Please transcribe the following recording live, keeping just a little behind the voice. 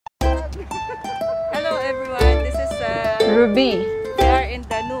Hello everyone, this is Ruby. we are in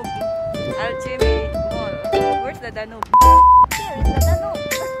Danube, Jimi Mall. Where's the Danube? Here is the Danube.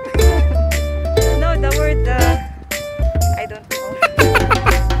 No, the word I don't know.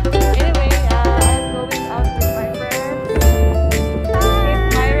 Anyway, I'm going out with my friends. Hi,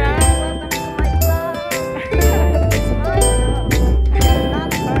 It's Myra. welcome to my vlog. It's my vlog.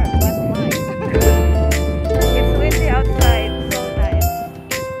 Not her, but mine. It's windy outside, so nice.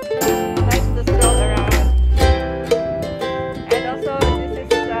 Nice to stroll around. And also, this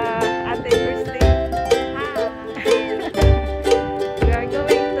is Ate Christy. Hi. We are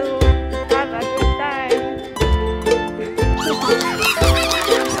going to have a good time.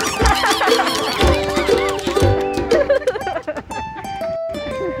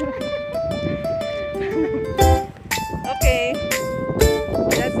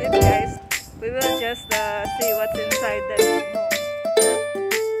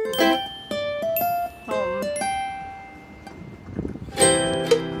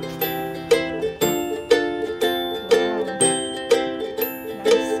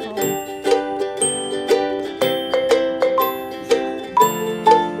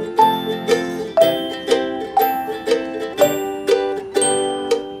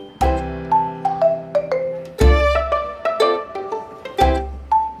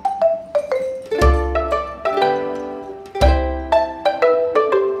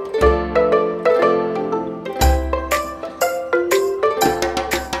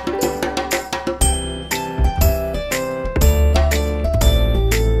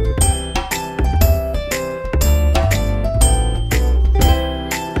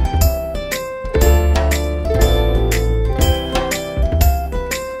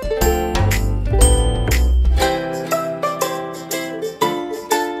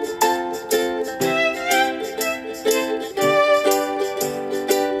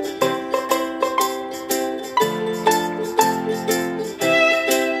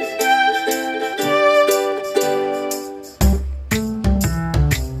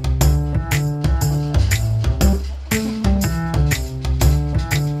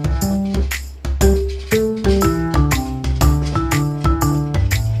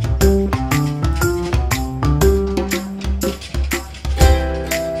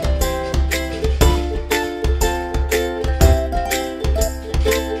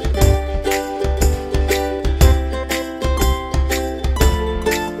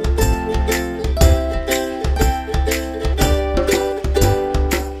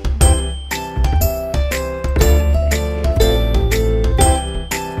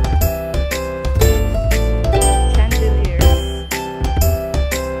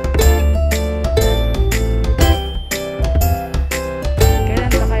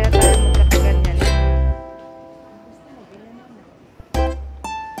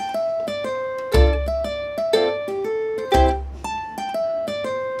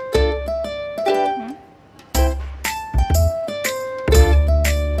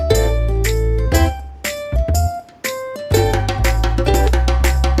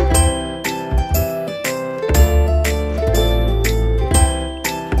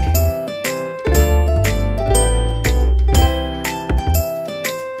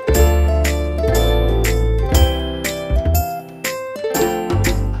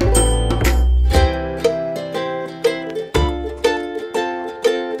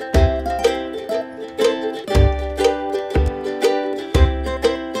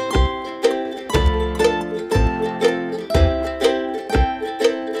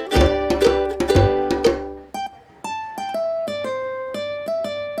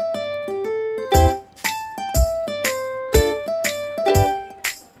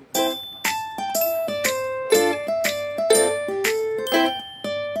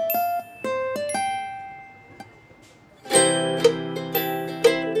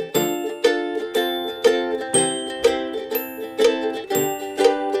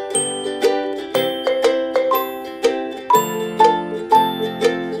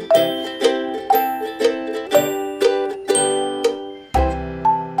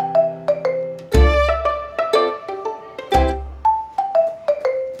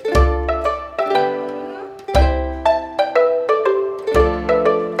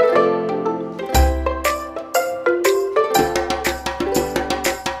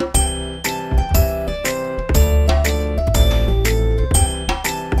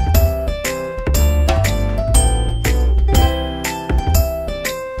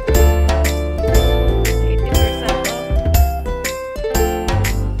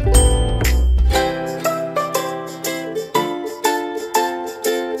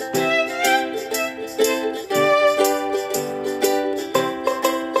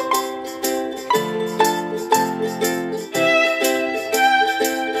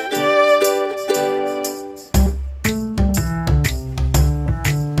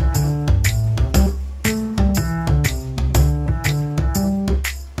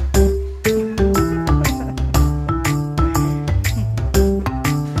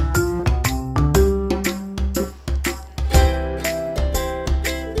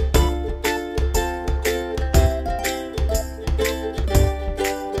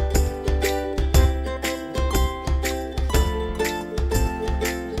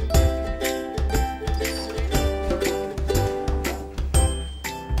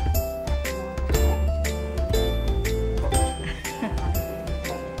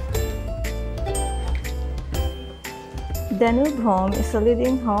 Danube Home is a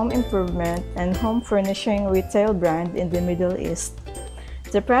leading home improvement and home furnishing retail brand in the Middle East.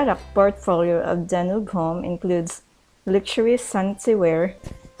 The product portfolio of Danube Home includes luxury sanitaryware,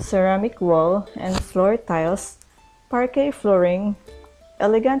 ceramic wall and floor tiles, parquet flooring,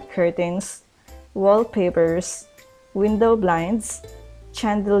 elegant curtains, wallpapers, window blinds,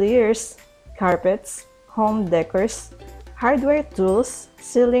 chandeliers, carpets, home decors, hardware tools,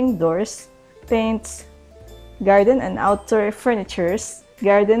 ceiling doors, paints, garden and outdoor furnitures,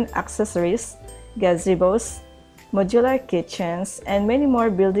 garden accessories, gazebos, modular kitchens, and many more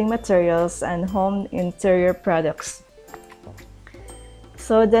building materials and home interior products.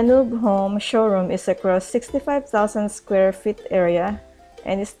 So Danube Home showroom is across 65,000 square feet area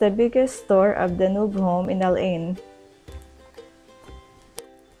and is the biggest store of Danube Home in Al Ain.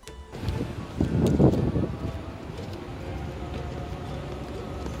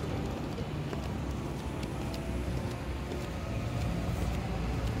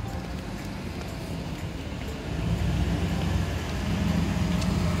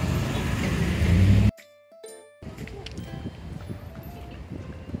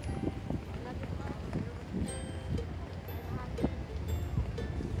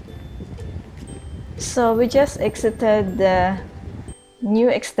 So we just exited the new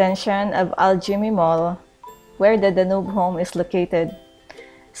extension of Jimi Mall, where the Danube Home is located.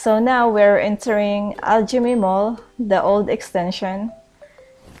 So now we're entering Jimi Mall, the old extension.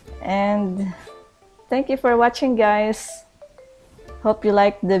 And thank you for watching, guys. Hope you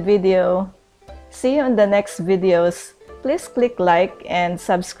liked the video. See you in the next videos. Please click like and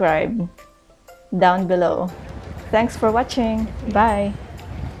subscribe down below. Thanks for watching. Bye.